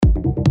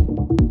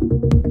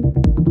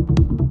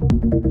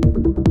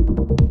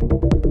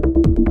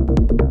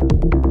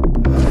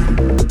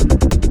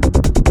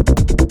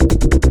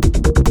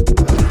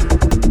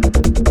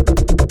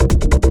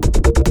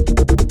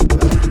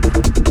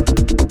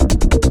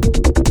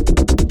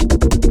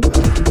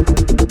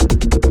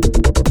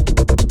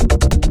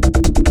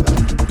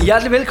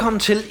Hjertelig velkommen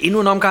til endnu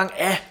en omgang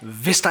af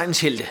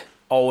Vestegnens Helte.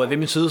 Og ved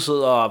min side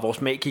sidder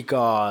vores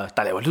magiker,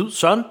 der laver lyd,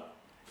 Søren.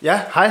 Ja,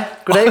 hej,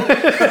 goddag.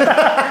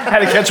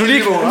 Han er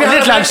katolik.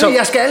 Lidt langsomt.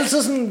 Jeg skal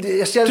altid sådan,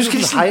 du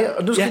skal sådan, hej,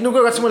 og nu kan jeg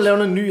godt simpelthen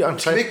lave en ny entré.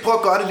 Skal vi ikke prøve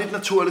at gøre det lidt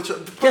naturligt?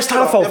 Jeg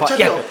starter forfra.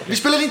 Ja. Vi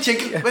spiller lige en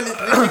jingle.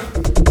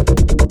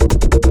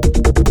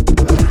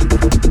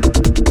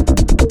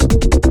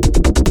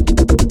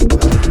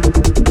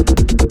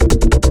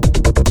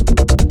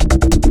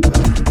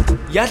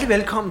 Hjertelig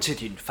velkommen til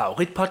din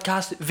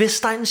favoritpodcast,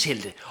 Vestegnens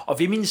Helte. Og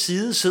ved min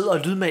side sidder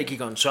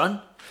lydmagikeren Søren.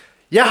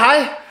 Ja,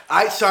 hej.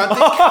 Ej, Søren, det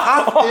er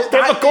kraftigt. Den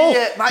var god.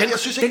 Nej, jeg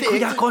synes ikke, den det er kunne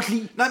ægte. jeg godt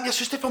lide. Nej, men jeg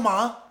synes, det er for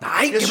meget.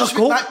 Nej, det var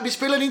god. Nej, vi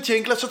spiller lige en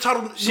jingle, og så tager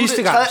du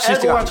Sidste gang.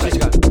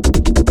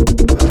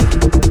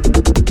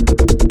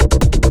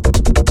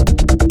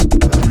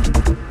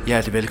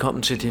 Hjertelig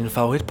velkommen til din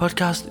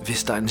favoritpodcast,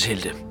 Vestegnens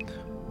Helte.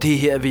 Det er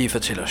her, vi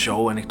fortæller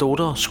sjove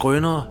anekdoter,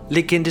 skrøner,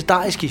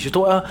 legendariske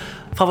historier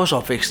fra vores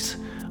opvækst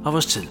og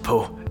vores tid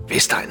på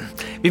Vestegnen.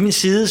 Ved min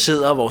side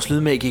sidder vores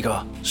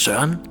lydmagiker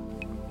Søren.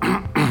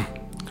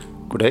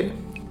 Goddag.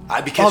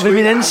 Ej, vi kan Og ved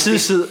min anden side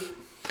sidder...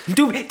 Det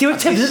er jo ikke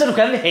til at vide, hvad du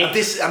gerne vil have.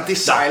 Det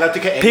sejler,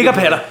 det kan alle. Pik og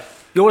patter.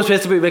 Jonas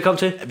Vesterby, velkommen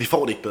til. Ja, vi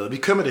får det ikke bedre. Vi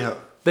kører med det her.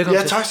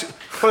 Velkommen ja, til. tak.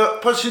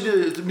 Prøv at sige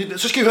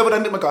det. Så skal I høre,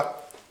 hvordan det man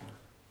gør.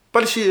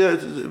 Bare lige sige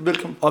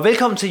velkommen. Og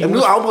velkommen til Jonas.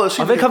 Jamen, nu afbryder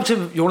jeg. Og velkommen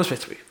til Jonas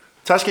Vesterby.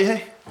 Tak skal I have.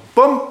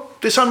 Bum.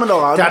 Det er sådan, man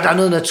laver ret. Der er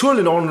noget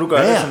naturligt over, når du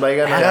gør det, som der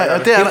ikke er noget. Ja,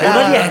 det Det er er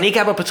underligt, at han ikke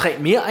er på 3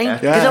 mere, ikke? Ja,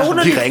 Det er da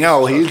underligt. de ringer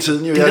jo hele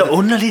tiden. Jo. Det er da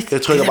underligt.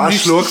 Jeg trykker Det er bare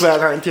mystisk. sluk hver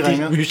gang, de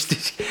ringer. Det er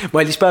mystisk. Må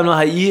jeg lige spørge om noget?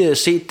 Har I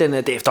set den,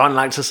 det er efterhånden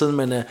lang tid siden,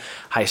 men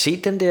har I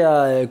set den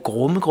der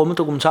grumme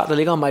dokumentar, der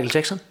ligger om Michael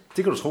Jackson?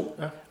 Det kan du tro,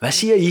 ja. Hvad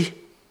siger I?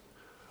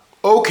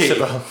 Okay.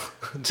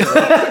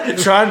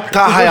 Søren, Der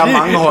har jeg mange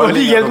højere. højere.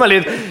 Lige hjælpe mig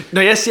lidt.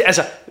 Når jeg siger,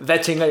 altså, hvad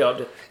tænker I om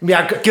det?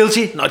 Jeg er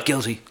Guilty, not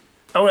guilty.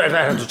 han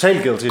er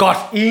totalt guilty. Godt,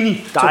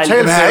 enig. Men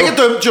han er ikke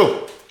dømt jo.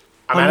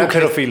 Jamen, han er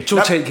pædofil.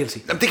 Totalt guilty.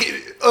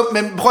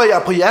 Jamen, men prøv at jeg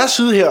er på jeres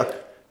side her.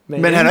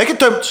 Men han er ikke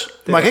dømt.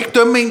 Man kan ikke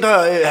dømme en, der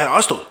han er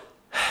også død.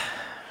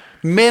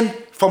 Men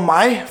for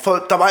mig,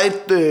 der var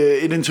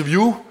et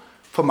interview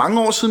for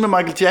mange år siden med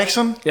Michael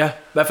Jackson. Ja,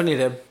 hvad for en af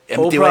dem?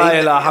 Jamen, det var Oprah en-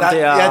 eller ham Ja,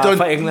 der det var en-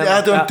 fra England?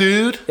 ja, det var en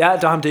dude. Ja,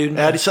 det var ham dude.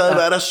 Ja, de sad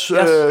hver deres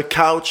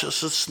couch, og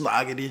så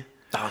snakkede de. Det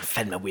var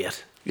fandme weird.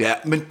 Ja,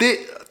 men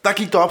der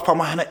gik det op for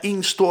mig, han er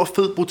en stor,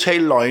 fed,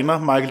 brutal løgner,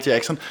 Michael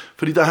Jackson.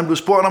 Fordi da han blev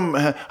spurgt om,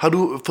 har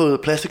du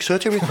fået plastic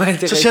surgery?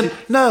 Så siger han,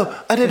 no,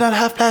 I did not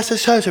have plastic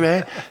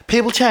surgery.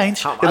 People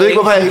change. Jeg ved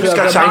ikke, hvorfor jeg ikke skal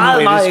meget,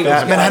 sange meget engelsk.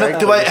 engelsk. Men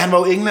han var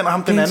jo englænder,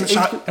 ham den anden. Så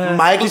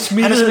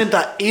Michael, han er sådan en,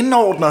 der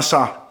indordner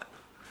sig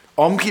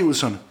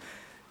omgivelserne.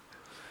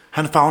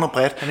 Han favner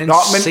bredt.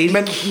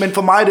 Men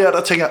for mig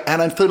der tænker jeg, han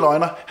er en fed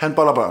løgner, han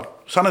boller børn.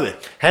 Sådan er det.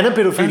 Han er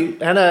pædofil.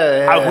 Han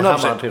er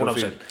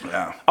 100%.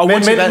 Ja. Og Men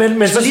hvis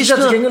så vi lige synes jeg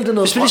til gengæld, det er smider,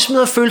 noget hvis vi lige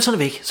smider følelserne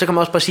væk, så kan man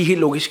også bare sige helt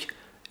logisk.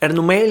 Er det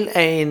normalt,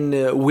 at en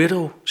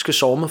weirdo skal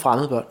sove med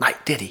fremmede børn? Nej,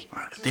 det er det ikke.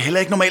 Det er heller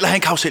ikke normalt at have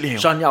en karusel i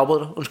haven. Sådan, jeg afbryder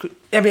dig. Undskyld.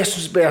 Jamen,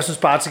 jeg synes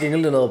bare til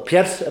gengæld, det er noget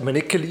pjat, at man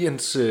ikke kan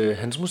lide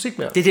hans musik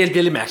mere. Det er det, der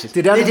bliver lidt mærkeligt.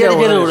 Det er der, det bliver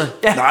lidt underligt.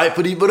 Ja. Nej,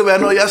 fordi ved du hvad,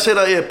 når jeg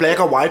sætter black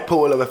og white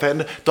på, eller hvad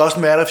fanden, doesn't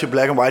matter if you're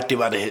black and white,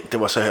 det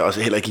var så også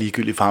heller ikke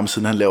ligegyldigt for ham,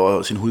 siden han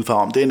laver sin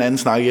hudfarve om. Det er en anden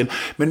snak igen.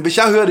 Men hvis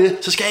jeg hører det,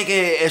 så skal jeg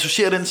ikke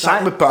associere den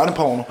sang med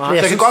børneporno. Så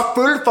jeg kan godt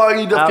følge folk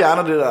i, der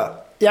fjerner det der.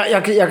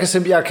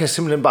 Jeg kan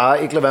simpelthen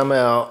bare ikke lade være med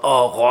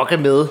at rocke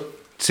med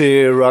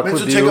til Rock Men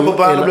With du You. tænker på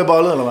børn, der bliver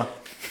bollet, eller hvad?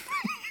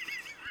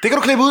 Det kan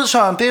du klippe ud,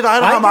 Søren. Det er dig,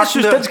 der har magten. jeg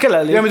synes, der. den skal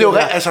lade lidt. Jamen, det er jo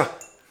altså.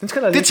 Den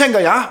skal lade Det lidt. tænker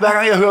jeg, hver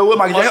gang jeg hører ud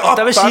af Michael Jackson.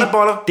 Der vil sige,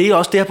 Børneboller. det er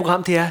også det her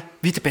program, det er,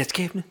 vi er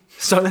debatskabende.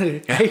 Sådan er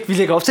det. Ja. Vi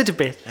lægger op til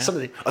debat. Ja. Sådan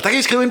er det. Og der kan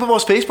I skrive ind på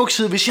vores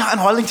Facebook-side, hvis I har en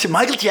holdning til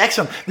Michael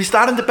Jackson. Vi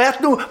starter en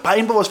debat nu, bare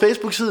ind på vores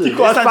Facebook-side. Det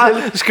går også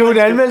bare skrive en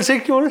anmeldelse,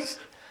 ikke, Jonas?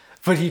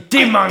 Fordi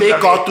det mangler. Det er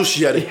godt, du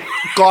siger det.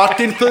 Godt,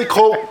 det er en fed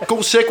krog.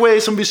 God segway,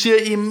 som vi siger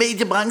i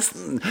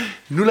mediebranchen.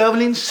 Nu laver vi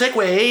lige en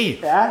segway.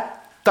 Ja.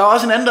 Der er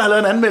også en anden, der har lavet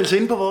en anmeldelse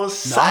inde på vores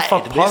site. for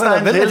pokker,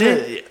 Vestegns hvem er det? Helte.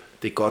 Ja,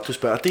 det er godt, du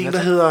spørger. Det er en, der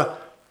hedder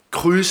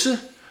Krydse.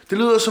 Det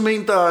lyder som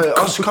en, der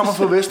også kommer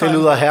fra Vestegn. Det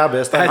lyder her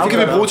bedst. Ham kan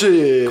vi bruge til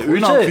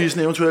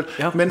øgenavnquizzen eventuelt.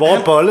 Ja. Men Hvor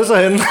er Bolle så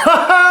henne?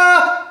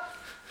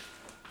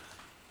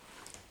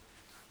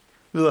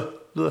 Videre,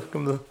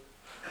 kom videre.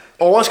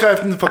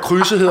 overskriften for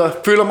Krydse hedder,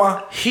 føler mig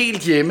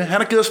helt hjemme.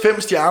 Han har givet os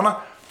 5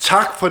 stjerner.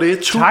 Tak for det.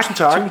 Tusind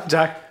tak. Tusind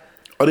tak.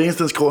 Og det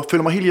eneste, han skriver,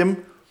 føler mig helt hjemme,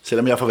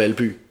 selvom jeg er fra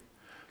Valby.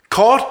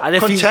 Kort,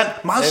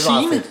 kontant, meget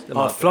sigende.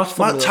 Og flot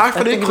for Meget tak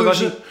for det,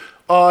 Krydse.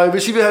 Og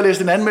hvis I vil have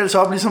læst en anmeldelse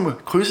op, ligesom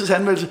Krydses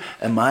anmeldelse,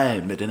 af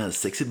mig med den her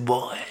sexy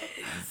voice.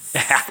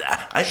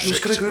 Ej, nu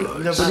skal du ikke høre.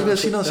 Jeg var lige ved at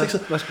sige noget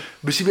sexet.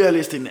 Hvis I vil have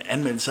læst en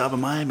anmeldelse op af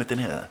mig med den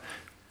her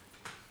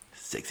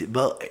sexy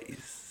voice,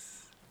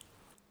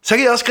 så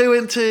kan I også skrive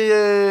ind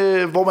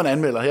til, hvor man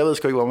anmelder. Jeg ved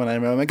sgu ikke, hvor man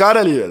anmelder, men gør det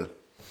alligevel.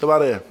 Det var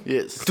det,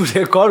 yes. Du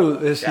ser godt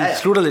ud. Jeg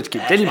slutter lidt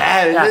skidt. Det er lige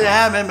meget.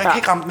 Ja, men man kan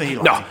ikke ramme den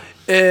helt Nå,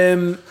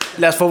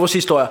 lad os få vores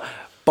historie.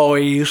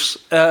 Boys.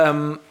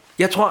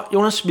 Jeg tror,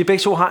 Jonas, vi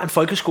begge to har en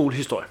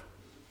folkeskolehistorie.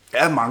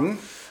 Ja, mange.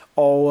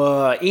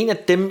 Og en af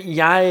dem,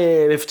 jeg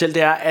vil fortælle,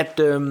 det er, at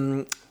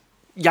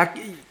Jeg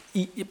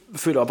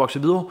føler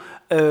opvokset videre.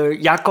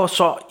 Jeg går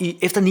så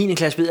efter 9.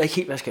 klasse, ved jeg ikke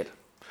helt, hvad jeg skal.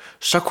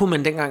 Så kunne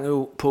man dengang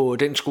jo på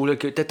den skole,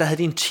 der havde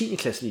de en 10.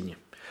 klasse linje.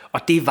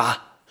 Og det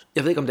var,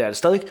 jeg ved ikke om det er det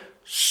stadig,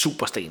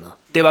 super stenet.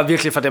 Det var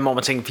virkelig for dem, hvor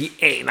man tænkte, vi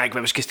aner ikke,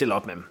 hvad vi skal stille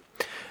op med dem.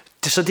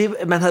 Så det,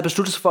 man havde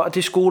besluttet sig for, at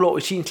det skoleår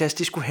i 10. klasse,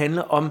 det skulle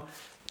handle om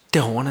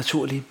det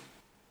overnaturlige.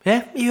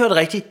 Ja, I hørte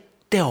rigtigt.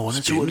 Det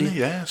overnaturlige.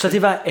 Ja, så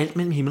det var alt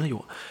mellem himmel og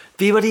jord.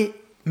 Det var det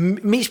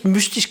mest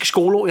mystiske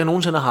skoleår, jeg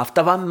nogensinde har haft.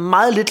 Der var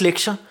meget lidt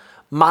lektier,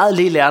 meget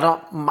lidt lærdom,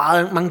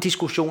 mange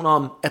diskussioner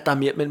om, at der er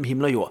mere mellem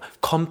himmel og jord.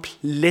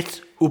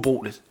 Komplet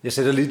ubrugeligt. Jeg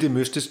sætter lige det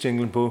mystiske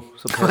jingle på.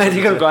 Så ja,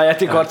 det kan du gøre. Ja,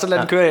 det er godt, så lad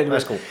den køre ind.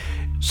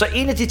 Så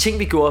en af de ting,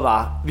 vi gjorde, var,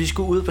 at vi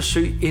skulle ud og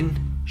besøge en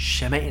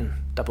shaman,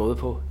 der boede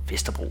på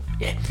Vesterbro.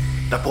 Ja.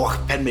 Der bor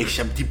fandme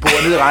ikke. De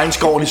bor nede i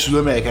regnskoven i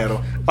Sydamerika, du.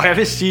 Og jeg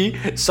vil sige,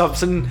 som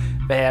sådan,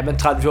 hvad er man,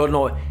 13-14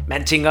 år,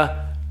 man tænker,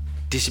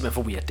 det er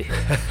simpelthen for weird, det.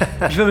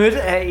 Vi var mødt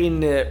af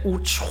en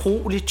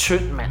utrolig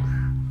tynd mand.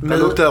 Der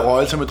lugtede af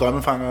røgelse med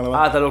drømmefanger,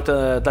 eller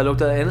hvad? Der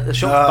lugtede andet.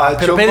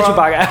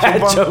 Peterbelletobak.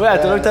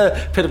 Der lugtede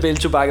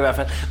peterbelletobak i hvert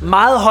fald.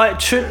 Meget høj,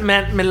 tynd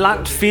mand med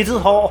langt fedtet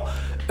hår.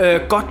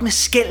 Godt med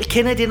skæld.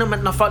 Kender I det,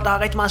 når folk der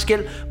har rigtig meget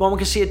skæld, hvor man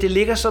kan se, at det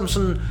ligger som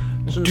sådan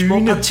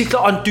små partikler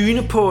og en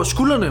dyne på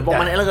skuldrene, hvor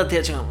man allerede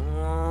der tænker...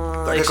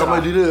 Der kan komme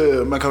en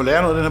lille... Man kan jo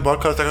lære noget af den her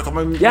podcast. Der kan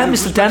komme en ja,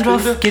 Mr.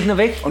 Dandruff, giv den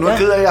væk. Og nu er jeg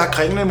ked af, at jeg har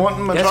kringle i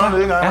munden, men sådan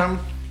lidt engang.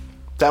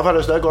 Derfor er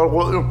det stadig godt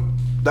råd, jo.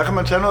 Der kan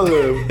man tage noget...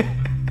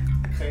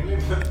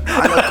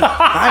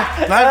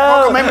 Nej,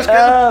 hvor kom af med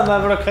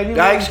skæld?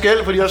 Jeg har ikke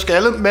skæld, fordi jeg har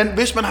skaldet, men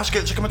hvis man har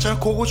skæld, så kan man tage en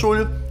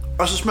kokosolie,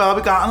 og så smøre op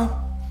i garnet.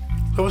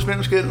 Så kan man smøre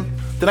med skælden.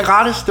 Den er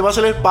gratis, det var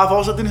så let. Bare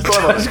fortsæt din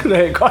historie. Det skulle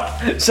da have godt.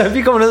 Så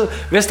vi kommer ned,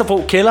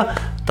 Vesterbro kælder,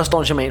 der står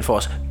en shaman for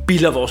os.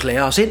 Bilder vores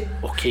lærer os ind.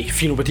 Okay,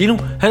 Fino Badino,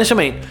 han er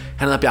shaman.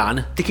 Han hedder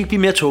Bjarne. Det kan ikke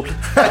blive mere tåbeligt.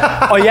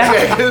 Og ja,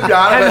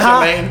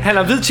 han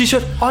har hvid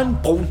t-shirt og en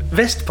brun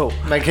vest på.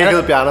 Man kan ikke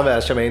hedde Bjarne at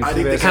være shaman.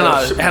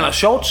 Han har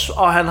shorts,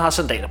 og han har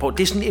sandaler på.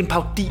 Det er sådan en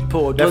parodi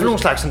på... Hvad for nogle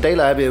slags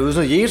sandaler er vi ude i?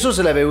 Sådan noget Jesus,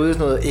 eller er vi ude i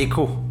sådan noget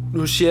Eko?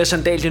 Nu siger jeg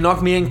sandal, det er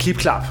nok mere en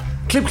klipklap.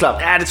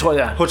 Klipklap? Ja, det tror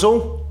jeg.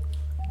 H2?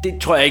 Det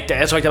tror jeg ikke.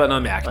 Jeg tror ikke, der var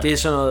noget mærke. Det er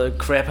sådan noget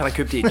crap, han har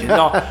købt i Indien.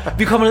 Nå,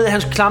 vi kommer ned i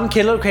hans klamme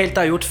kælderlokale.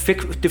 Der er jo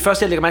det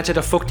første, jeg lægger mærke til,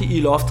 der er fugtigt i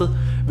loftet.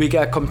 Hvilket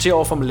jeg kommenterer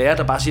over for min lærer,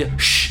 der bare siger,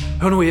 shh,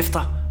 hør nu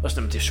efter. Og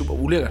sådan, det er super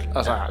ulækkert.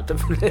 Altså, jeg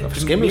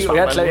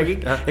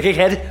kan ikke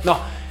have det. Nå,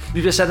 vi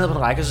bliver sat ned på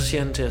en række, og så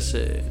siger han til os,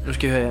 nu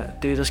skal I høre,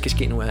 det der skal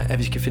ske nu er, at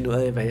vi skal finde ud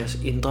af, hvad jeres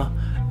indre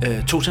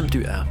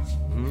totemdyr er.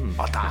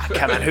 Og der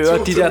kan man høre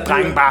de der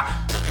drenge bare,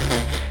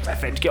 hvad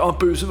fanden skal jeg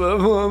ombøse?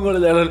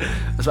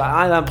 Og så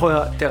nej, prøv at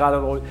høre, det er ret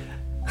alvorligt.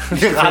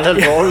 Det er ret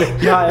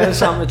alvorligt. Vi har alle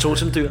sammen et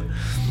totemdyr.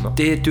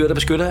 Det er et dyr, der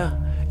beskytter jer.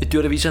 Et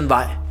dyr, der viser en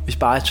vej, hvis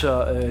bare jeg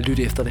tør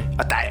lytte efter det.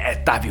 Og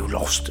der er vi jo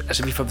lost.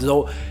 Altså, vi får videre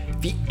over.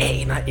 Vi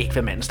aner ikke,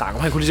 hvad manden snakker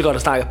om. Han kunne lige så godt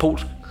have snakket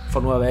polsk,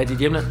 for nu at være i dit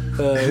hjemland.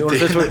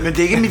 Men det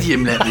er ikke mit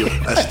hjemland, jo.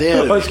 Altså, det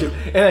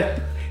er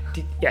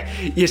det. Ja,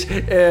 yes.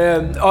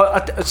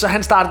 Og så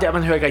han starter der,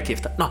 man hører ikke rigtig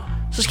efter. Nå,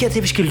 så sker det,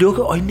 at vi skal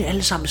lukke øjnene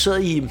alle sammen. Vi sidder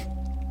i...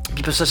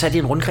 Vi er så sat i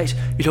en rundkreds.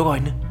 Vi lukker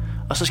øjnene.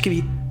 Og så skal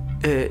vi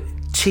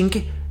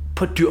tænke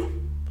på et dyr.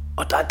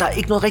 Og der er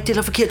ikke noget rigtigt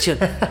eller forkert til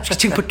han. Vi skal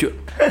tænke på et dyr.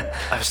 Og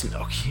jeg er sådan,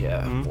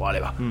 okay,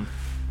 whatever.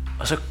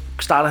 Og så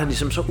starter han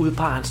ligesom, så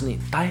udpeger han sådan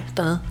en. Dig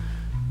dernede.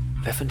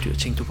 Hvad for en dyr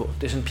tænkte du på?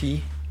 Det er sådan en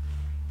pige.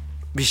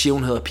 Vi siger,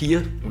 hun hedder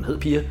Pia. Hun hed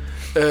Pia.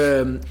 Hvad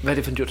er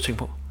det for en dyr, du tænker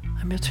på?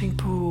 Jamen, jeg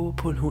tænkte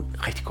på en hund.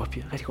 Rigtig godt,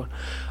 Pia. Rigtig godt.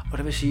 Og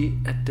der vil sige,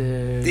 at...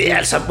 Det er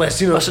altså, må jeg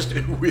sige noget? Så,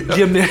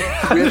 lige om lidt.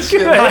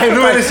 Nej,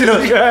 nu er det sige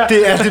noget.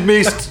 Det er det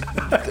mest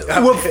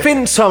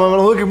uopfindsomme, man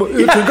overhovedet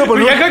kan tænke på en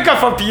hund. Jeg kan ikke gøre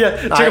for Pia.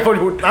 Tænker på en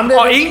hund. Jamen,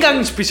 og ikke engang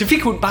en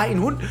specifik hund, bare en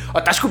hund.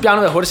 Og der skulle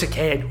Bjarne være hurtigt og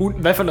sige, kan en hund?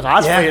 Hvad for en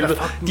race for helvede?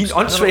 Din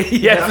åndssvage.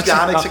 Ja,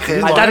 Bjarne ikke så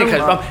kreativ. Nej, der er det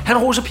kreativ. Han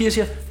roser Pia og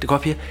siger, det er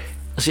godt, Pia.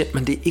 Og siger,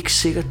 men det er ikke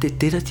sikkert, det er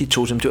det, der de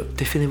totemdyr.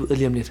 Det finder vi ud af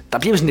lige om lidt. Der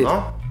bliver sådan lidt.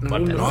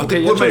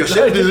 Det burde man jo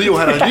selv vide, jo.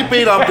 Han har lige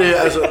bedt om det.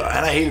 Altså,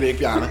 han er helt væk,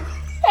 Bjarne.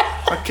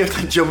 Og kæft,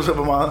 han jumper så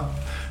for meget.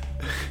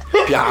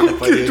 Bjarne,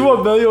 for det. Du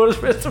har med i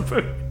Jonas Vesterbø.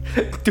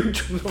 Du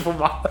jumper for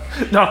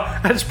meget. Nå,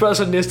 han spørger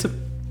så næste.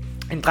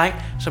 En dreng,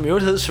 som i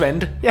øvrigt hed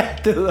Svante. Ja,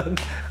 det hedder han.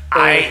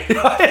 Ej.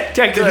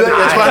 Jeg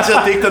tror, han sidder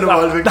og digter nu,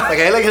 Olvik. Der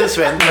kan heller ikke hedde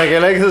Svante. Der kan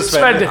heller ikke hedde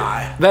Svante.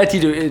 Hvad er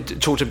dit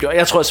totemdyr?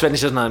 Jeg tror, at Svante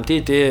siger sådan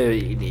noget. Det er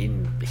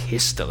en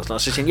hest eller sådan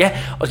noget. Så siger han, ja.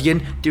 Og igen,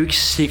 det er jo ikke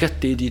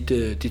sikkert, det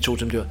er dit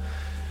totemdyr.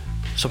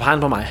 Så peger han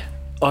på mig.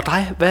 Og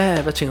dig,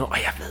 hvad tænker du?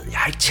 Jeg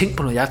har ikke tænkt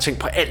på noget. Jeg har tænkt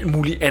på alt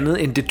muligt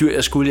andet, end det dyr,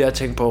 jeg skulle. Jeg har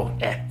tænkt på,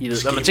 ja, I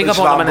ved, hvad man tænker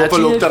på, når man er teenage.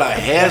 Hvorfor lugter der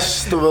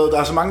has? Du ved, der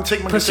er så mange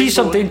ting, man præcis kan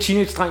tænke på. Præcis som det er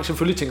en teenage-dreng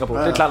selvfølgelig tænker på.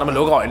 Ja. Det er klart, når man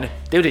lukker øjnene.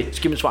 Det er jo det,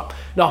 skimmelsvamp.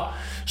 Nå,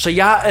 så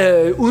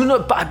jeg, uden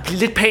at bare blive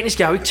lidt panisk,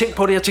 jeg har jo ikke tænkt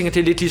på det. Jeg tænker, det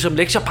er lidt ligesom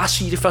lektier. Bare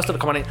sige det første, der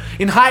kommer ind.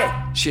 En haj,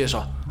 siger jeg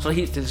så. Så er det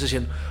helt stille, så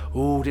siger han,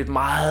 det er et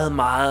meget,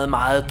 meget,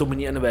 meget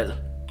dominerende valg.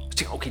 Så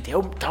tænker okay, der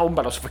er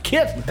åbenbart også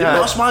forkert. Det er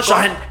også meget så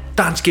godt.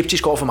 Der er han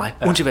skeptisk over for mig.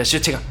 Uanset hvad, så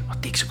jeg tænker,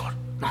 det er ikke så godt.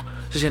 Nå,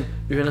 så siger han,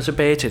 vi vender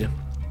tilbage til det.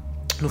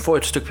 nu får jeg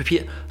et stykke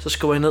papir, så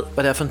skriver jeg ned,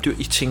 hvad det er for en dyr,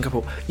 I tænker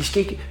på. I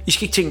skal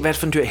ikke tænke, hvad det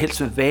for en dyr, jeg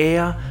helst vil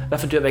være, hvad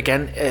for en dyr, jeg vil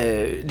gerne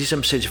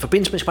ligesom sætte i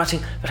forbindelse med. I skal bare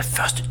tænke, hvad er det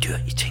første dyr,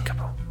 I tænker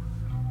på.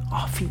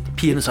 Fint.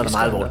 Pigerne så er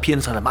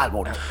der meget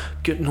alvorligt.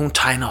 Nogle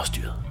tegner også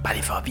dyret. Bare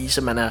lige for at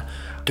vise, at man er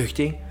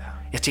dygtig, ikke?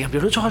 Jeg tænker, jeg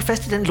bliver nødt til at holde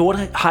fast i den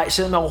lortehaj,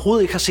 selvom jeg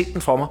overhovedet ikke har set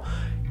den for mig.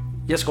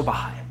 Jeg skal bare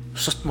hej.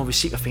 Så må vi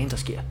se, hvad fanden der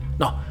sker.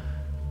 Nå.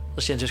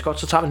 Så siger han til godt,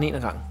 så tager vi den en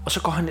af gangen. Og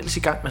så går han ellers i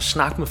gang med at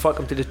snakke med folk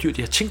om det der dyr,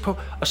 de har tænkt på.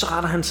 Og så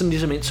retter han sådan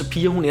ligesom ind, så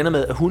piger hun ender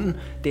med, at hunden,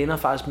 det ender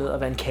faktisk med at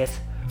være en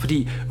kat.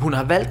 Fordi hun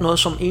har valgt noget,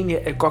 som egentlig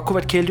godt kunne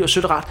være et kæledyr og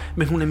sødt og rart,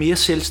 men hun er mere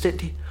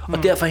selvstændig.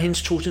 Og derfor er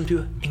hendes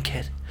totemdyr en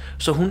kat.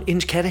 Så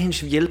hendes kat er hendes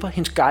hjælper,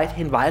 hendes guide,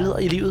 hendes vejleder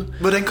i livet.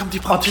 Hvordan kom de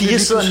frem og til det? Og piger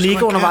sidder og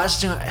nikker undervejs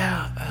og tænker,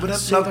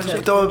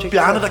 der var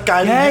Bjarne, der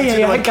guidede ja, til,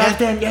 det var en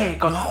kat. Ja,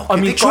 godt. Og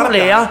mine 2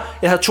 lærere,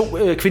 jeg havde 2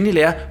 kvindelige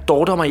lærere,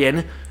 Dorte og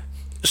Marianne,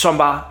 som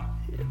var,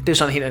 det er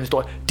sådan en helt anden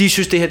historie, de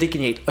synes, det her det er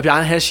genialt, og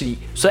Bjarne havde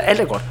geni, så alt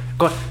er godt.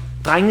 Godt.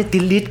 Drengene,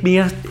 det er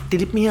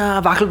lidt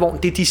mere vakkelvogn,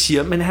 det de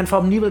siger, men han får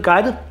dem alligevel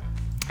guidet.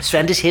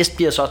 Svantes hest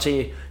bliver så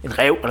til en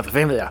ræv, eller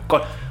hvad ved jeg.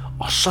 Godt.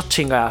 Og så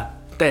tænker jeg,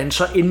 da han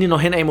så endelig når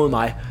hen af mod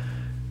mig,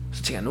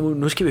 så tænker jeg,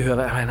 nu skal vi høre,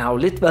 hvad han har jo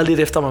været lidt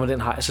efter mig med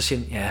den hej. Så siger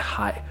han, ja,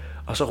 hej.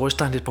 Og så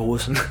ryster han lidt på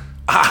hovedet sådan.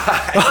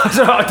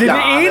 Og det er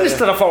det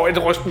eneste, der får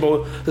et rysten på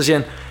hovedet. Så siger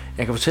han,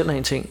 jeg kan fortælle dig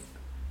en ting.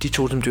 De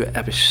totemdyr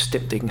er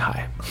bestemt ikke en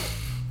hej.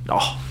 Nå,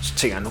 så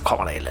tænker jeg, nu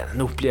kommer der et eller andet.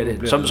 Nu bliver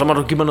det. Så må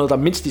du give mig noget, der er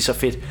mindst lige så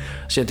fedt. Så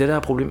siger han, det der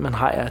problem med en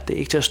hej er, det er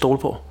ikke til at stole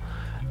på.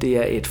 Det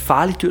er et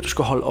farligt dyr, du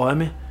skal holde øje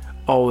med.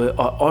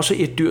 Og også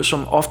et dyr,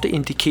 som ofte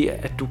indikerer,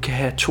 at du kan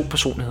have 2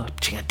 personligheder.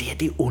 Jeg tænker, det her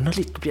det er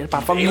underligt. Du bliver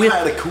bare for mere. Det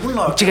er cool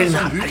nok.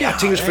 Jeg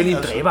tænker selvfølgelig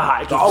en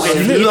dræberhaj.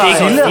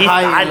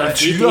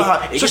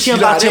 Så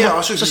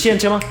siger han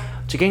til mig,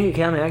 til gengæld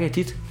kan jeg mærke, at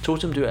dit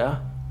totemdyr er.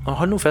 Og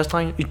hold nu fast,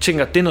 drenge. I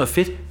tænker, det er noget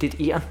fedt. Det er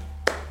et æren.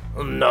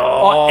 Nå.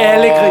 Og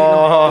alle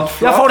griner.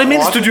 Jeg får det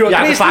mindste dyr.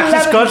 Jeg kan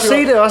faktisk godt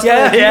se det også.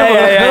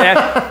 Ja.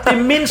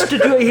 Det mindste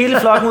dyr i hele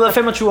flokken ud af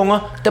 25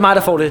 unger. Det er mig,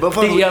 der får det.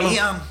 Hvorfor det er du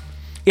æren?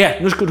 Ja,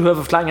 nu skal du høre,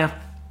 hvad forklaringen er.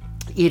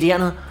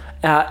 Ærenet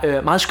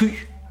er meget sky.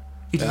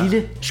 Et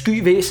lille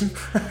sky væsen,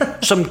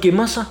 som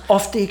gemmer sig,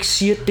 ofte ikke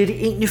siger det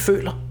egentlig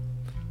føler.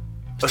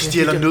 Og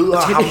stjæler nødder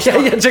og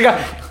hamster. Jeg tænker,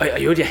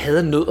 jeg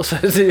hader nødder, så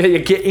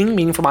jeg giver ingen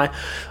mening for mig.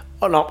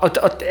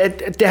 Og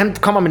det, han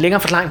kommer med en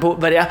længere forklaring på,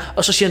 hvad det er,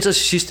 og så siger han så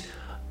til sidst,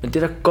 men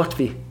det der godt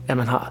ved, at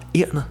man har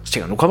ærenet, så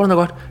tænker jeg, nu kommer der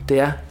noget godt, det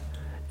er,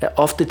 at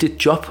ofte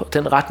det job, og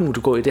den retning,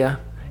 du går i, det er,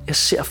 jeg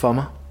ser for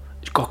mig,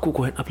 at godt kunne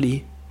gå hen og blive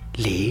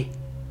læge.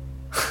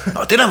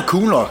 Nå, det er da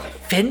cool nok.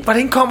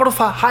 Hvordan kommer du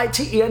fra hej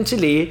til æren til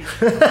læge?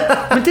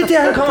 Men det er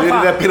der, han kommer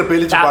fra. Det er det der Peter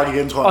Belli-tobak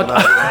igen, tror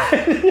jeg.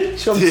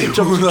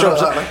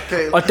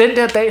 Og den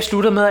der dag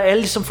slutter med, at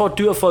alle som får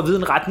dyr for at vide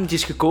en retning, de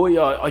skal gå i,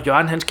 og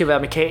Jørgen, han skal være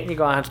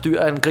mekaniker, og hans dyr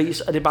er en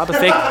gris, og det er bare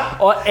perfekt.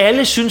 Og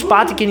alle synes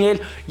bare, det er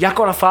genialt. Jeg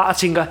går derfra og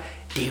tænker,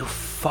 det er jo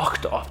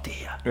fucked up, det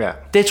her. Ja.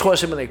 Det tror jeg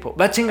simpelthen ikke på.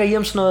 Hvad tænker I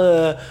om sådan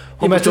noget?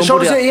 Jamen, det er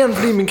sjovt at se æren,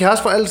 fordi min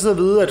kæreste får altid at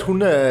vide, at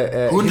hun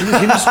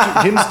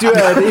er hendes dyr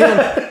er et æren.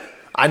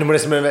 Ej, nu må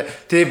det simpelthen være.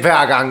 Det er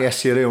hver gang, jeg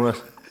siger det, Jonas.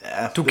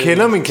 Ja, du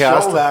kender min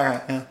kæreste. Hver gang,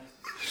 ja.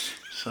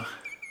 Så.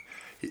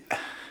 Ja.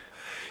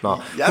 Nå,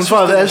 hun får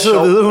altid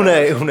at vide,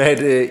 at hun er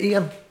et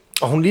æren.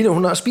 Og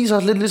hun spiser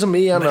også lidt ligesom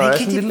æren. Og er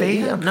sådan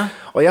lidt æren.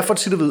 Og jeg får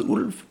tit at vide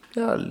ulv.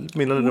 Jeg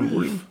minder lidt om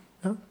ulv.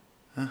 Ja.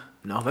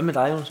 Nå, hvad med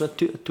dig, Jonas? Hvad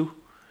dyr er du?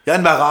 Jeg er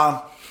en varan.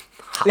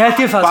 Ja,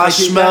 det er faktisk bare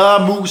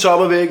smadrer mus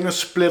op ad væggen og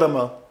splitter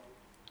med.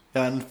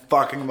 Jeg er en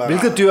fucking varan.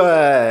 Hvilket dyr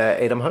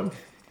er Adam Holm?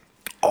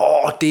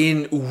 Det er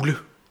en ule.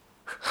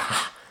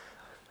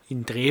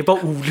 En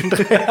dræberugle.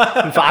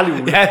 En farlig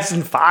ule. Ja,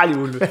 sådan en farlig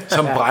ule.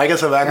 Som brækker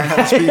sig hver gang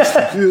han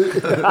spiser.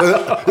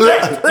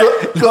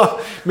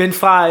 Men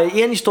fra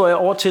en historie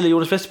over til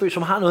Jonas Vesterbø,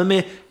 som har noget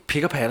med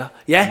pik og patter.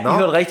 Ja, I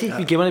hørte rigtigt.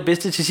 Vi gemmer det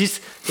bedste til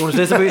sidst. Jonas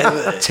Vesterbø,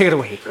 take it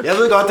away. Jeg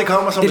ved godt, det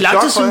kommer som et chok. Det er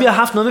lang tid siden, vi har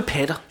haft noget med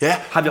patter. Ja.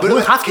 Har vi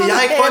overhovedet haft noget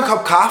med patter? Kan jeg ikke få en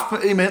kop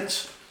kaffe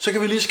imens? Så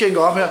kan vi lige skænke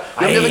op her.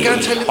 Jamen, jeg vil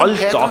gerne tale lidt om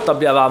patter. Hold der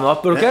bliver varmet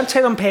op. Vil du gerne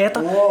tale om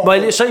patter?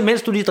 Så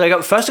imens du lige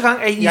drikker. Første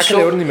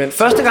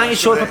gang, I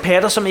så på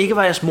patter, som ikke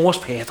var jeres mors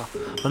patter.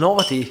 Hvornår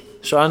var det,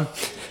 Søren?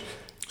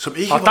 Som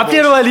ikke og der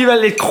bliver du alligevel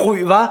lidt kry,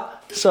 hva',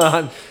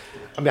 Søren?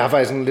 Jamen, jeg har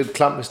faktisk en lidt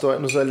klam historie.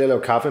 Nu sidder jeg lige og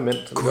laver kaffe imens.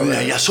 Gud,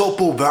 jeg så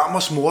Bo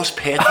Wørmers mors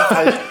patter,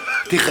 faktisk.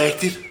 Det er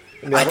rigtigt.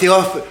 Ej,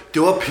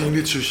 det var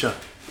pinligt, synes jeg.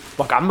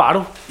 Hvor gammel var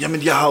du?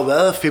 Jamen, jeg har jo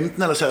været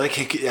 15 eller så.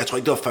 Jeg tror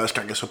ikke, det var første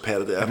gang, jeg så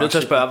patter. Jeg er nødt til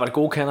at spørge, var det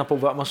gode kander på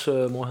Wørmers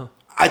mor havde?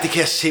 Ej, det kan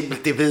jeg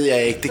simpelthen, det ved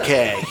jeg ikke. Det kan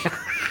jeg ikke.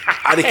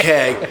 Ej, det kan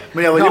jeg ikke.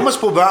 Men jeg var hjemme hos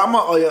Bo Wørmer,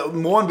 og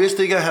moren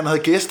vidste ikke, at han havde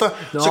gæster.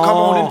 Så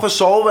kommer hun ind på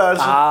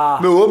soveværelset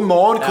med åben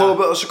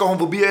morgenkåbe, og så går hun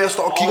forbi, og jeg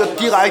står og kigger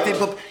direkte ind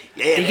på...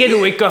 Det kan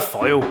du ikke gøre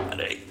for, jo.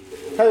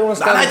 Nej, det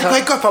kan jeg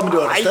ikke gøre for, men det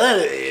var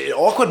stadig et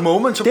awkward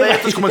moment, så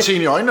bagefter skulle man se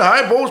hende i øjnene. Hej,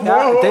 Bo's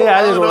mor. Ja, det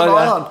er lidt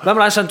underligt. Hvad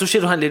med dig, sådan? Du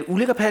siger, du har en lidt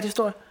ulækker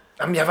pat-historie?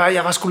 Jamen,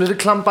 jeg var sgu lidt et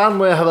klamt barn,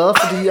 må jeg have været,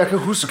 fordi jeg kan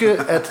huske,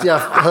 at jeg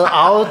havde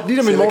arvet, lige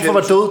da min morfar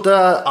var død,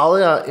 der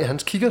arvede jeg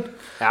hans kikkert.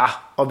 Ja.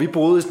 Og vi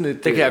boede i sådan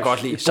et... Det kan jeg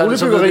godt lide. Så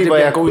det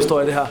bliver en god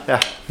historie, det her. Ja.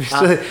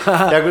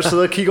 Jeg kunne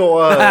sidde og kigge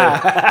over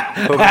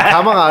på min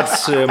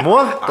kammerats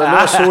mor, der lå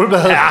i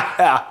solbad.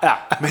 Ja.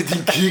 Med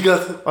din kikkert.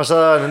 Og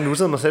så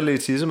nussede mig selv i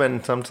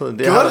tissemanden samtidig.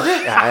 Gjorde du det?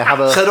 Ja, jeg har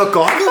været... Så er du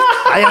gokket?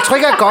 Nej, jeg tror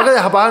ikke, jeg har gokket.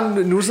 Jeg har bare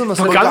nusset mig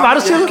selv. Hvor gammel var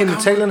du, siger du?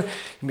 Genitalierne.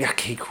 Men jeg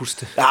kan ikke huske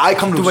det. Nej,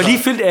 kom nu. Du var lige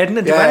fyldt 18,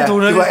 det var det,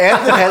 du det var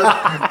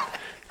 18,5.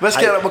 Hvad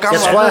sker der? Hvor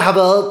gammel Jeg tror, jeg har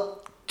været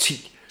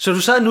 10. Så du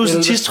sad og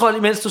nussede tidstrold,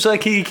 imens du sad og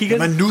kiggede i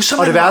kiggeren?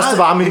 Og det værste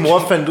var, at min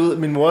mor fandt ud.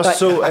 Min mor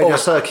så, at jeg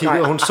sad og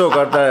kiggede, og hun så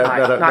godt,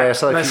 hvad jeg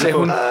sad og kiggede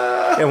på.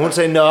 Ja, hun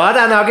sagde, nå, der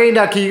er nok en,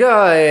 der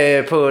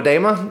kigger på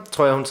damer,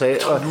 tror jeg, hun sagde.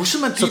 Og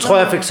så tror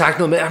jeg fik sagt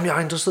noget med, at jeg er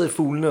interesseret i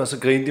fuglene, og så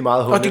grinede de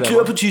meget hundigt. Og det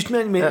klør på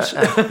tidsmanden imens.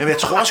 Ja. Jamen, jeg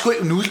tror sgu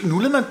ikke,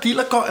 nullede man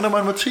dillergøj, når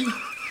man var 10?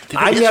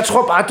 Nej, jeg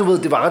tror bare, du ved,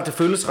 det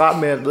føles rart,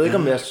 men jeg ved ikke,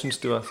 om jeg synes,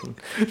 det var sådan.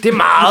 Det er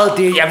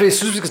meget, jeg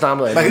synes, vi skal snakke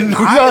noget af det.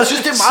 Nej, jeg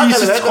synes, det er meget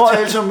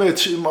relevant at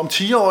tale om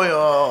 10-årige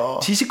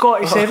og...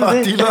 Tissegøj, sagde du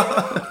det?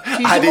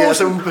 Nej, det er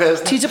så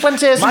upassende.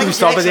 Tisseprinsessen. Vi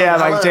stopper det her,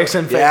 Michael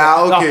Jackson-fan.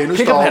 Ja, okay, nu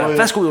stopper vi.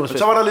 Værsgo, Jonas.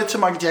 Så var der lidt til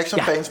Michael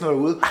Jackson-fansen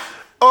derude.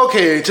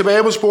 Okay,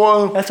 tilbage på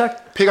sporet. Ja, tak.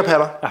 Pik og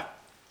patter. Ja.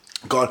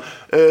 Godt.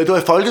 Du var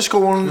i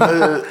folkeskolen.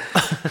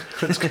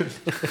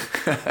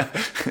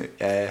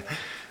 Ja.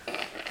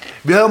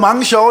 Vi havde jo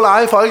mange sjove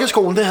lege i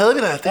folkeskolen, det havde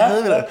vi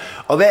da.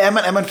 Og hvad er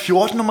man? Er man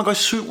 14, når man går i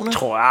 7.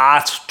 Tror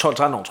jeg,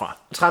 12-13 år, tror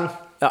jeg. 13.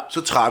 Ja.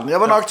 Så 13.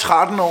 Jeg var nok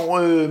 13 år.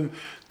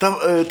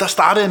 Der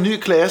startede en ny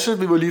klasse.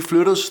 Vi var lige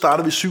flyttet, så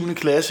startede vi 7.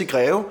 klasse i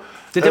Greve.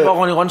 Det er der, hvor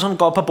Ronny Rønson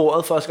går op på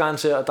bordet første gang, han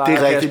ser dig. Det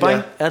er rigtigt,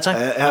 Kasper, ja. Tak.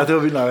 Ja, det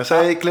var vildt nok. Så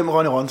har jeg ikke glemt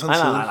Ronny Rønsons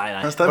side.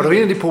 Nej. Var du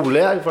en af de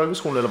populære i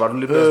folkeskolen, eller var du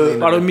lidt bedre?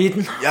 Var du i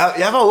midten?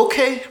 Jeg var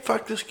okay,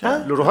 faktisk. Ja.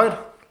 Lå du højt?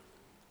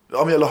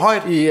 Om jeg lå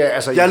højt?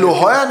 Jeg lå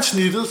højere end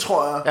snittet,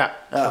 tror jeg.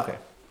 Ja. Okay.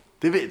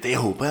 Det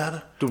håber jeg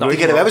da. Det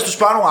kan det være, hvis du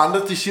spørger nogle andre,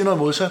 de siger noget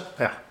modsat.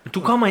 Ja. Du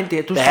kommer ind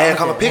der. Ja, jeg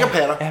kommer pik og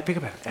patter. Ja, pik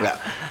og patter. Ja.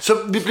 Så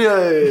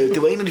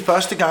det var en af de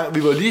første gange,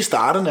 vi var lige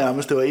startet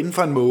nærmest. Det var inden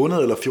for en måned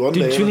eller 14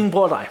 dage. Din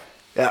tvillingbror og dig.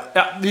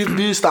 Ja.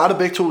 Vi startede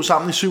begge to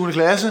sammen i 7.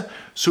 klasse.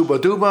 Super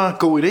duper,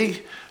 god idé.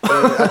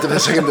 Det ved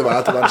jeg ikke, om det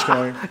var. Det var det sgu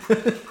nok ikke.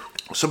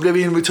 Så bliver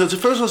vi inviteret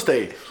til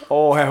fødselsdag.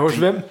 Her hos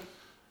hvem?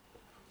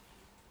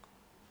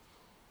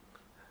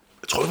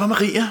 Jeg tror, det var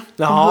Maria.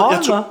 Jeg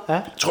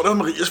tror, det var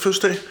Marias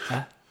fødselsdag. Ja.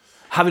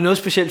 Har vi noget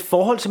specielt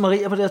forhold til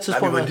Maria på det her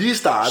tidspunkt? Ja, vi var lige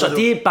startet. Så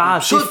det er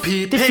bare... Sød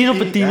pige. Det er fint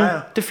på dino.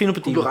 Det er fint på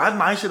dino. Du blev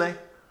ret nice i dag.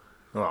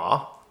 Nå.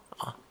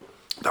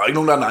 Der er ikke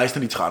nogen, der er nice, når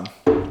de er 13.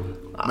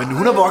 Men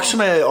hun er vokset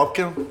med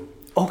opgaven.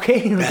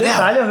 Okay, det er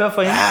dejligt at høre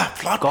fra hende. Ja,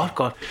 flot.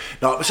 Godt.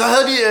 Nå, så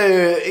havde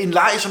de en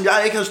leg, som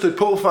jeg ikke havde stødt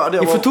på før.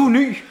 Der, for du er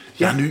ny.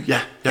 Jeg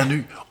er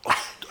ny.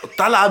 Og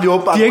der legede vi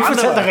åbenbart... De har ikke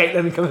fortalt dig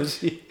reglerne, kan man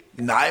sige.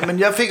 Nej, men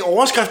jeg fik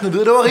overskriften at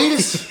vide, det var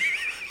rigeligt.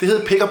 Det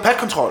hed pik- og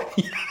pat-kontrol.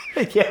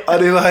 Ja. Og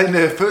det var en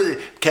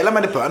kalder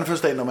man det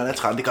børnefødselsdag, når man er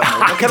 13? Det gør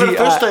man ikke. Kalder det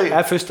fødselsdag?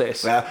 Ja,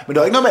 fødselsdags. Ja, men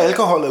der var ikke noget med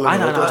alkohol eller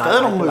noget. Der var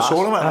stadig nogle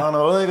sodavand og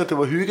noget, ikke? Og det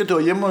var hygge. Det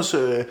var hjemme hos...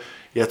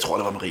 jeg tror,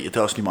 det var Marie. Det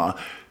er også lige meget.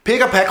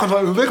 Pik- og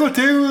pat-kontrol. Hvad går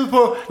det ud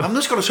på? Jamen,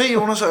 nu skal du se,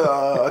 Jonas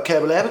og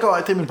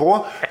Kappelabegøj. Det er min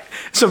bror.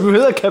 Som jo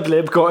hedder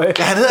Kappelabegøj.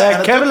 Ja, han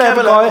hedder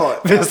Kappelabegøj.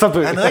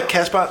 Vesterbø. Han hedder ikke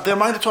Kasper. Det er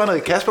mange, der tror, han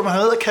hedder Kasper, men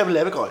han hedder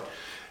Kappelabegøj.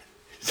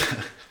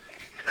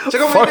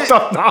 Fucked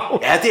up navn.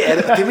 Ja, det er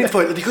det. Det er mine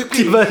forældre. De kunne ikke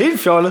blive... De var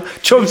helt fjollet.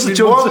 Min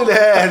mor ville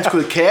have, at han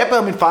skulle kappe,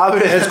 og min far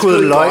ville have, at han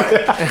skulle løg.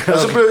 Og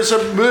så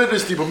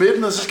mødtes de på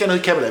midten, og så skal han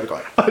hedde Kappelabegøj.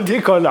 Og det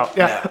er godt navn.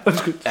 Ja,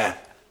 undskyld. Ja.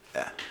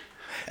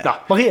 Nå,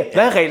 Maria,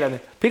 hvad er reglerne?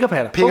 Pik og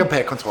patter. Pik og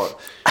pat-kontrol.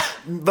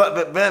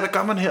 Hvad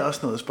gør man her også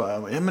noget, spørger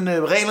jeg mig? Jamen,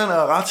 reglerne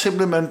er ret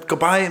simple. Man går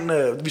bare ind,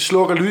 vi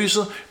slukker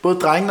lyset. Både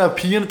drengene og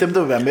pigerne, dem der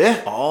vil være med.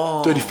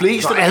 Det er de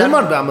fleste. Alle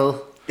måtte være med.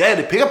 Ja,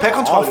 det er pik- og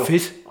pat-kontrol.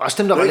 Fedt. Også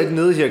dem, der var lidt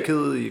nede i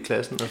hierarkiet i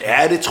klassen.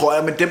 Ja, det tror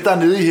jeg. Men dem, der er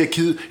nede i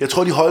hierarkiet, jeg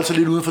tror, de holder sig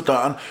lidt uden for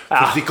døren.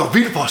 For det går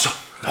vildt på sig.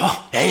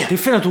 Ja. Det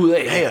finder du ud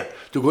af. Ja.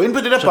 Du går ind på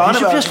det der børneværelse.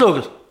 Så bliver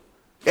slukket.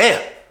 Ja.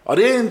 Og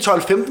det er en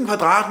 12-15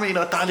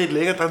 kvadratmeter, der er lidt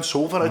lækkert, der er en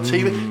sofa, der er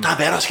tv. Der er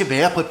hvad der skal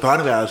være på et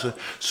børneværelse.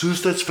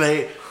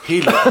 Sydstatsflag,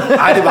 helt...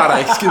 Nej, det var der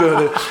ikke, skidt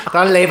det. Der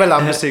er en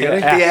lavalampe sikkert,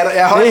 ikke? Det er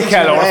der. Det kan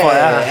jeg love for,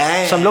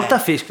 ja. Som lugter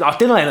af fisk. Nå,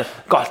 det er noget andet.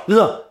 Godt,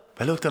 videre.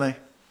 Hvad lugter den af?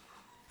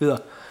 Videre.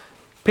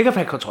 Pik- og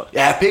pat-kontrol.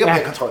 Ja, pik- og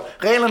pat-kontrol.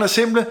 Reglerne er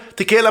simple.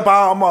 Det gælder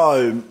bare om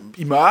at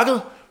i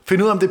mørket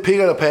finde ud af, om det er pik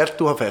eller pat,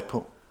 du har fat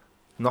på.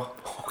 Nå.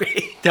 Okay.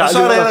 Og så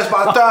er der ellers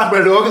bare, døren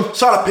bliver lukket,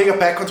 så er der pik- og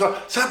pat-kontrol.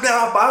 Så bliver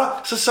der bare,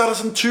 så er der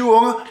sådan 20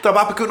 unger, der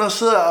bare begynder at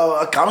sidde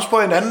og gramse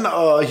på hinanden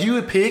og hive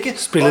i pikke.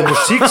 Spillede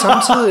musik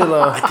samtidig,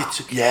 eller?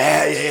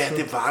 Ja,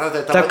 det var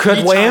der. Der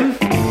kørte Wham.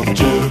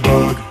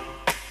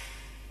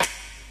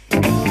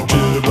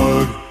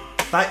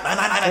 Nej.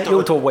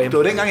 Det var Wham. Det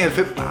var dengang i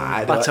 90. Nej,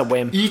 det var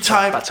Wham.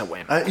 E-Type.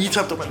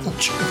 E-Type, der var...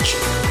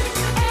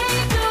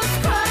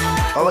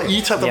 Og var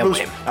E-Type, der blev...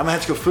 Jamen,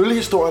 han skal jo følge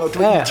historien, og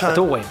det var E-Type. Ja,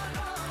 det var Wham.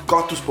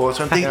 Godt, du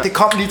spurgte. Det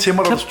kom lige til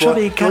mig, da du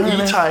spurgte. Det var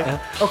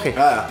E-Type. Okay.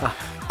 Ja.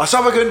 Og så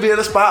begyndte vi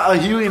ellers bare at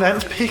hive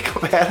hinandens pik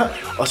og patter.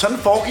 Og sådan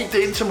foregik det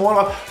ind til moren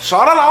var, så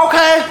er der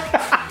lavkage!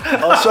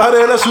 Og så er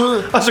det ellers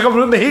ud. Og så kommer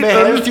du ud med helt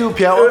halvstive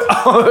pjerre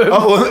og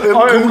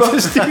ømme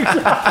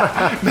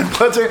kugler. Men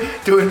prøv at tænke,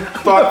 det er jo en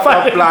fuck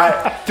for bleg.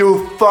 Det er jo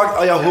fuck,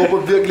 og jeg håber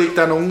virkelig ikke,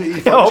 der er nogen i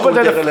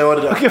folkeskolen, der laver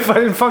det der. Okay, for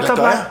en fuck der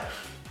bleg.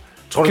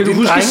 Kan du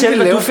huske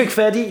selv, hvad du fik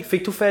fat i?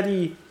 Fik du fat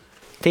i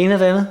det ene og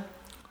det andet?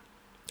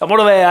 Der må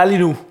du være ærlig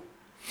nu.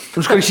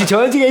 Du skal ikke sige til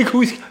øjne, det kan jeg ikke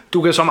huske.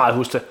 Du kan så meget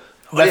huske det.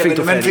 Hvad fik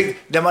du fat i?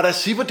 Lad mig da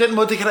sige på den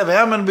måde, det kan da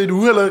være, at man ved en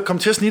uge eller komme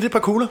til at snitte et par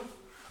kugler.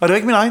 Og det var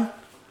ikke min egen.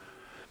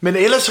 Men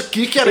ellers så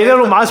gik jeg... Det er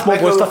nogle meget små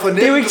bryster.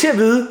 Det er jo ikke til at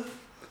vide.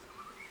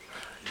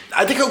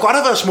 Nej, det kan jo godt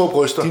have været små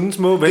bryster. Dine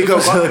små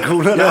velplacerede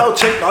kugler. Jeg har jo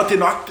tænkt, det er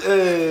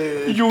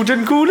nok...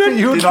 Den kugle.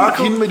 Det er nok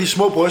hende med de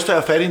små bryster,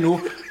 jeg er fat i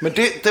nu. Men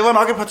det var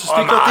nok et par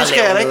testikler. Det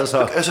skal jeg da ikke...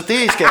 Altså,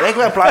 det skal jeg da ikke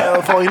være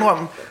plejer for at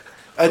indrømme.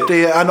 At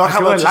det er nok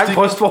har været testikler. Det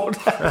var en lang brystvogn.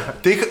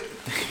 Det kan...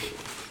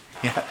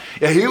 Ja,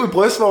 jeg hævede i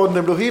brystvognen.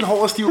 Den blev helt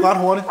hård og stiv ret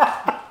hurtigt.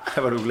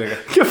 Det var du lækker.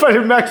 Det var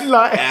en mærkelig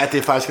leg. Ja, det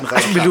er faktisk en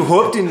rigtig. Vil du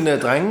håbe, dine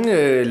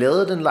drenge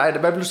lavede den leg?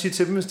 Hvad vil du sige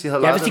til dem, hvis de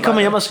havde lavet den? Ja, hvis de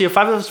kommer hjem og siger...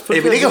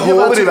 Jeg vil ikke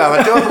håbe det i hvert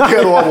fald. Det var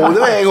forkert ord. Det vil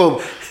jeg ikke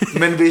håbe.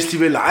 Men hvis de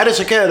vil lege det,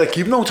 så kan jeg da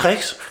give dem nogle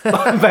tricks.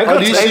 Hvad kan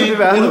du sige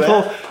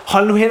på?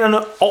 Hold nu hænderne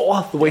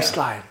over the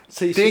waistline.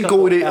 Ja. Det er en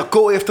god idé at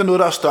gå efter noget,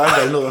 der er større end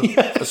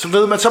valnødder. Og så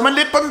ved man, så er man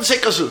lidt på den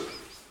sikre side.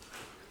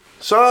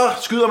 Så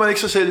skyder man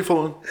ikke sig selv i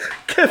foden.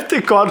 Kæft, det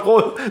er godt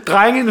råd.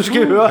 Drenge, nu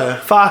skal I høre. Ja.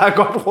 Far har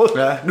godt råd.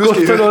 Ja, nu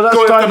skal I høre.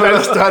 Gå efter noget, der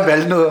er større end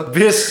valnødder.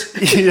 Hvis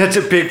I er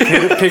til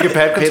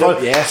pick-a-pat-kontrol,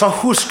 så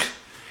husk.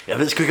 Jeg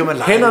ved sgu ikke, om man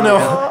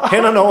leger.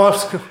 Hænderne over.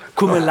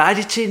 Kunne man lege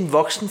det til en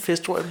voksen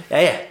fest, tror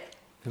jeg? Ja.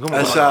 Det kunne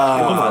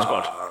meget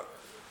godt.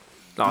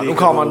 Nå, nu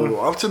kommer den.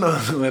 Op til noget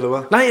nu, eller hvad?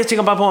 Nej, jeg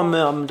tænker bare på, om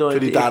det var...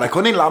 Fordi der er der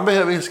kun en lampe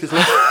her, vi skal se.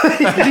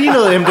 Lige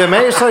noget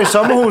MDMA, så i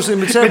sommerhuset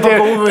inviterer på gode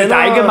venner. Men der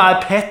er ikke meget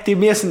pat, det er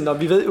mere sådan, når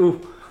vi ved jo...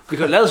 Vi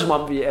kan lade som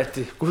om, at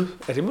det... Gud,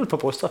 er det med et par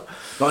bryster?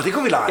 Nå, det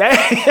kunne vi lege.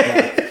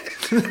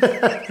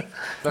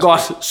 Ja.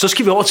 Godt, så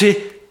skal vi over til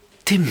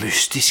det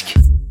mystiske.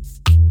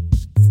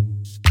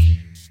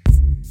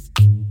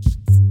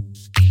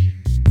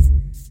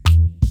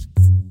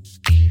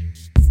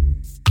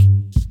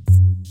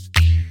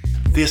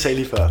 Det jeg sagde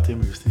lige før, det er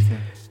mystisk.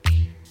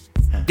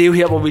 Ja. Det er jo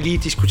her, hvor vi lige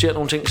diskuterer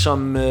nogle ting,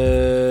 som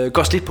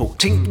går os lidt på.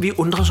 Ting, vi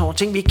undrer os over.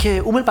 Ting, vi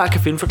ikke umiddelbart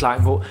kan finde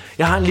forklaring på.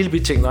 Jeg har en lille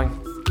bit ting, dreng.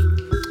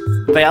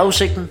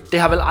 Vejrudsigten. Der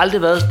har vel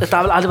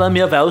aldrig været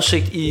mere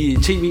vejrudsigt i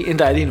tv, end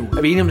der er lige nu.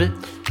 Er vi enige om det?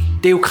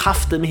 Det er jo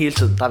kraftedeme hele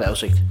tiden, der er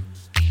vejrudsigt.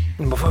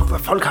 Hvorfor?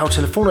 Folk har jo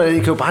telefoner, de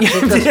kan jo bare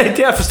tjekke det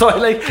jeg forstår jeg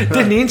heller ikke. Det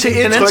er den ene ting.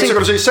 Den anden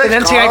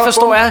ting, jeg ikke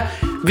forstår er,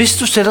 hvis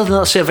du sætter dig ned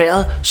og ser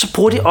vejret, så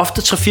bruger de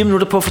ofte 3-4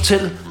 minutter på at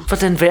fortælle,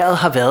 hvordan vejret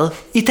har været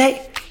i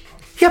dag.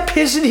 Jeg er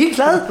pisse helt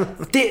glad.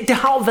 Det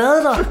har jo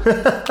været der.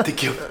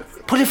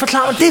 Prøv lige at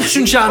forklare mig. Det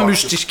synes jeg er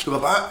mystisk. Det var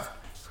bare...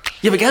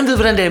 Jeg vil gerne vide,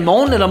 hvordan det er i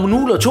morgen, eller om en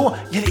uge eller 2.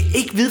 Jeg vil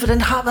ikke vide, hvordan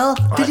det har været.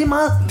 Det er lige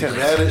meget.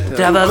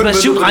 Det har været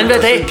massivt regnvejr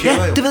i dag. Ja,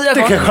 det ved jeg godt.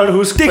 Det kan jeg godt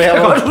huske. Det kan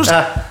jeg godt huske.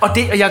 Ja. Og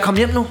jeg er kommet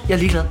hjem nu. Jeg er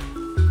ligeglad.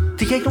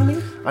 Det kan ikke nogen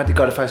mening. Nej, det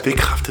gør det faktisk. Det er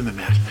kraftedeme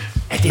mærkeligt.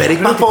 Er det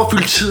ikke bare for at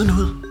fylde tiden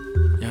ud?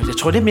 Ja, jeg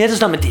tror, det er mere det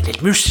sådan, men det er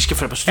lidt mystisk.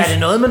 Er det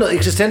noget med noget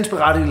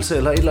eksistensberettigelse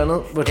eller et eller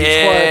andet? Hvor de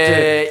tror,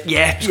 at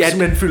ja,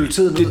 simpelthen fylde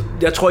tiden ud?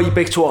 Jeg tror, I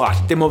begge to er ret.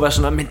 Det må være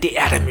sådan noget, men det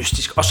er da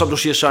mystisk. Og som du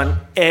siger, Søren,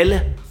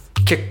 alle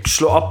kan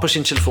slå op på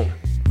sin telefon.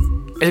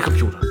 Alle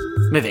computer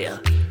med vejret.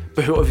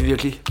 Behøver vi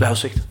virkelig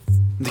vejrudsigt?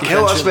 Det kan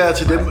jo også være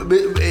til dem. Det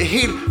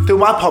er jo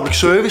meget public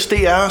service,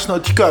 det er og sådan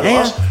noget. De gør det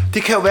også.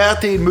 Det kan jo være,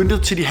 at det er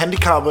myndet til de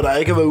handicappede, der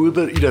ikke har været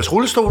ude i deres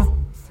rullestol.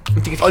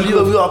 Og lige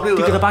været ude og opleve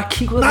det. De kan da bare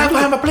kigge ud. Nej, for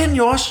han var blind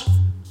jo også.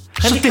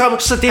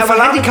 Så det er for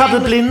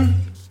handicappede blinde?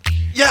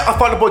 Ja, og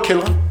folk der bor i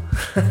kælderen.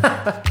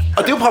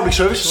 Og det er jo public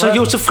service. Så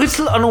Josef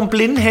Fritzl og nogle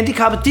blinde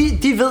handicappede,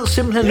 de ved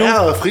simpelthen nu. Ja,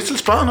 og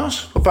Fritzls børn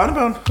også. Og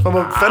børnebørn. Og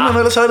hvad fanden han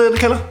ellers havde det i den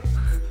kælder?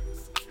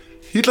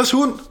 Hitlers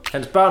hund.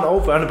 Hans børn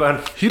og børnebørn.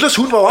 Hitlers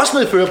hund var også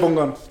nede i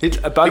førerbunkeren.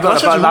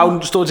 Børnebørn var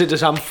jo stort til det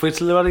samme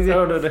Fritzl, var det ikke det?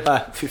 Jo, det er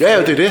det.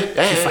 Ja, det er det.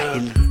 Ja.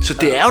 Så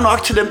det er jo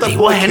nok til dem, der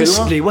bor i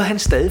kælderen. Lever han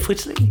stadig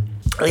Fritzl ikke?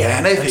 Ja,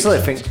 han er i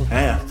fængsel. Ja.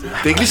 Det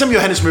er ikke ligesom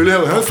Johannes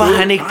Møllehave. Hvorfor er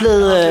han ikke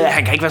blevet...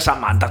 han kan ikke være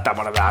sammen med andre. Der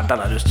må der være andre,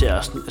 der har lyst til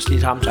at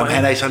slide ham. Jamen,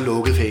 han er i sådan en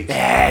lukket fængsel.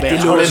 Ja, det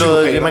er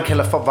noget, man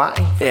kalder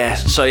forvaring. Ja,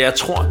 så jeg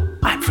tror...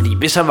 Nej, fordi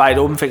hvis han var i et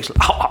åbent fængsel...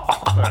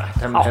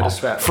 Han er det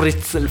svært.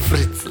 Fritzl.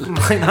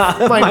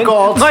 Mein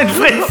Gott. Mein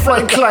Fritzl.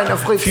 Mein kleiner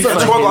Fritzl. Jeg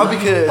tror godt, vi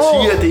kan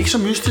sige, at det er ikke så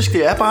mystisk.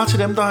 Det er bare til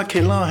dem, der har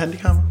kælder og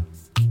handicap.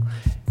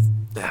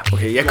 Ja,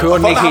 okay, jeg kører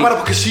den ikke helt. Folk arbejder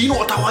på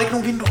casinoer, der var ikke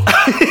nogen vinduer.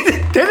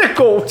 Den er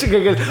god til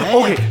gengæld.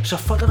 Okay, så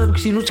folk der har været på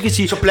casino, skal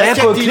sige, hvad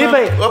har gået glip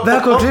af? Hvad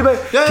har gået glip af?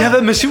 Det har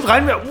været massivt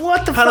regnvejr. What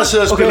the fuck? Han har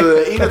siddet og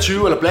spillet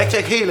 21 eller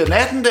blackjack hele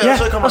natten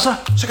der, og så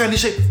kan han lige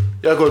se,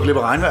 jeg har gået glip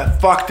af regnvejr.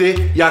 Fuck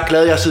det, jeg er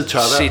glad, jeg sidder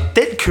tørvejr. Se,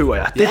 den køber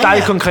jeg. Det er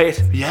dejligt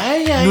konkret.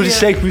 Ja. Nu er det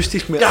slet ikke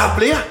mystisk mere. Jeg har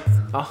flere.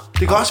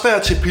 Det kan også være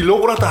til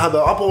piloter, der har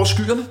været op over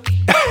skyerne.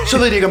 Så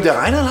ved de ikke, om det har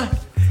regnet eller ej.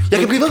 Jeg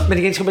kan blive ved. Men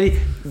igen, skal man lige,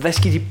 hvad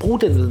skal de bruge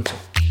den viden til?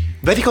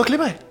 Hvad er de gået glip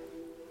af?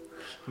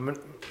 Men,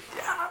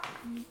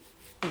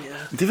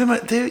 det vil man,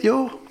 det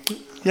jo.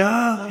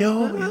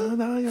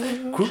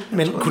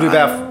 Men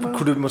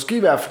kunne det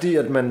måske være, fordi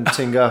at man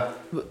tænker,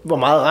 hvor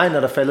meget regn er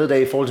der faldet i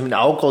dag i forhold til min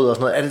afgrøde og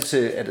sådan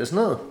noget? Er det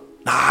sådan noget?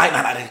 Nej,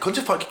 det er kun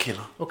til folk i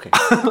kælder.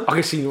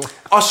 Okay, sig nu.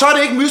 Og så er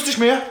det ikke mystisk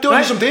mere. Det var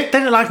ligesom det.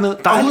 Den er lagt ned.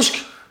 Og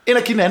husk, ind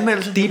og give en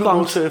anmeldelse.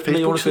 Debunk med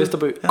Jonas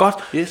Vesterbø. Ja. Godt.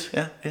 Yes,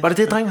 ja. Var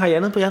det drengen har i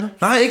andet på Janne?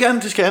 Nej, ikke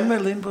andet. Det skal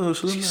anmelde ind på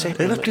siden.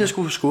 Ellers bliver jeg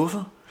sgu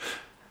skuffet.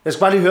 Jeg skal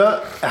bare lige høre,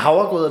 er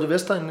havregrød det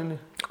Vestegn egentlig?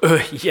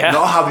 Ja. Nå,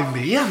 har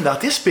vi mere? Nå,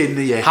 det er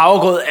spændende, ja.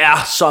 Havregrød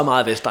er så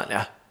meget Vestegn, ja.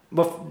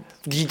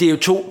 Fordi det er jo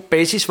 2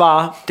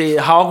 basisvarer. Det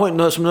er havregryn,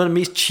 noget af det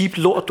mest cheap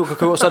lort, du kan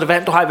købe. Så er det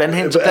vand, du har i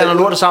vandhænden. Så blander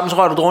lortet sammen, så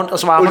rører du det rundt, og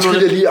så varmer du det.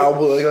 Undskyld, jeg lige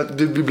afbryder,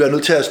 ikke? Vi bliver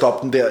nødt til at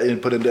stoppe den der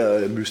på den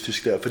der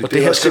mystisk der. Fordi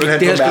det her skal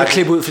vi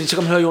klippe ud, fordi så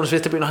kan man høre Jonas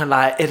Vesterbø, når han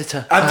leger editor.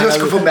 Det var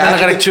sgu for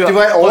mærkeligt. Det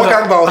var i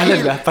overgang, var jo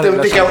helt...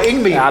 Det gav jo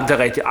ingen mening. Ja, det er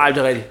rigtigt. Det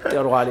er rigtigt. Det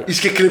har du ret i. I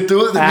skal klippe det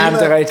ud. Det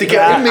er rigtigt. Det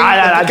gav ingen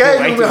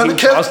mening.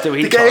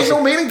 Det gav ikke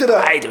nogen mening, det der.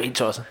 Nej, det var helt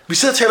tosset. Vi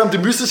sidder og taler om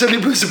det mystiske, så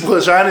lige pludselig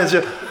bryder Søren ind og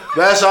siger,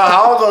 hvad så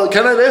havregrød?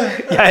 Kender I det?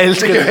 Jeg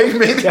elsker det. Det gav ikke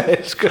mening.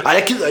 Nej,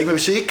 jeg gider ikke, men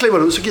hvis I ikke klipper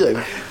det ud, så gider jeg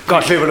ikke.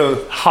 Godt, klipper det ud.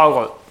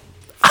 Havregrød.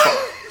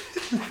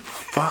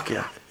 Fuck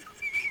ja.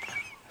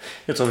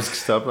 Jeg tror, vi skal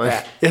stoppe. Ja.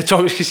 Jeg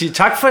tror, vi skal sige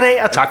tak for i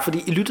dag, og tak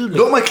fordi I lyttede med.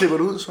 Lå mig klipper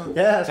det ud, så.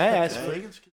 Ja, selvfølgelig.